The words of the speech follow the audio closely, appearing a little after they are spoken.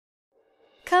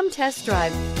Come test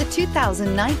drive the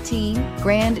 2019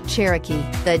 Grand Cherokee.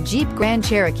 The Jeep Grand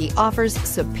Cherokee offers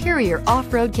superior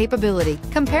off-road capability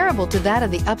comparable to that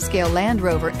of the upscale Land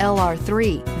Rover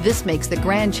LR3. This makes the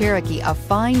Grand Cherokee a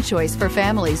fine choice for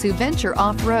families who venture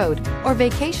off-road or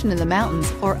vacation in the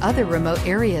mountains or other remote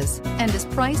areas, and is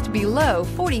priced below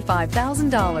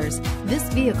 $45,000. This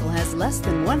vehicle has less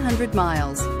than 100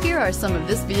 miles. Here are some of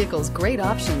this vehicle's great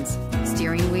options: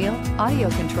 steering wheel audio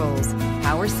controls,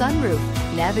 power sunroof,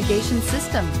 navigation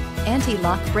system,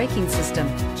 anti-lock braking system,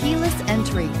 keyless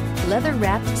entry,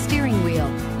 leather-wrapped steering wheel,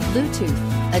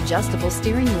 Bluetooth, adjustable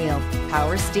steering wheel,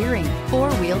 power steering,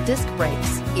 four-wheel disc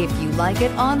brakes. If you like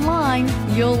it online,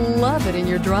 you'll love it in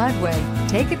your driveway.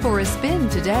 Take it for a spin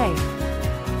today.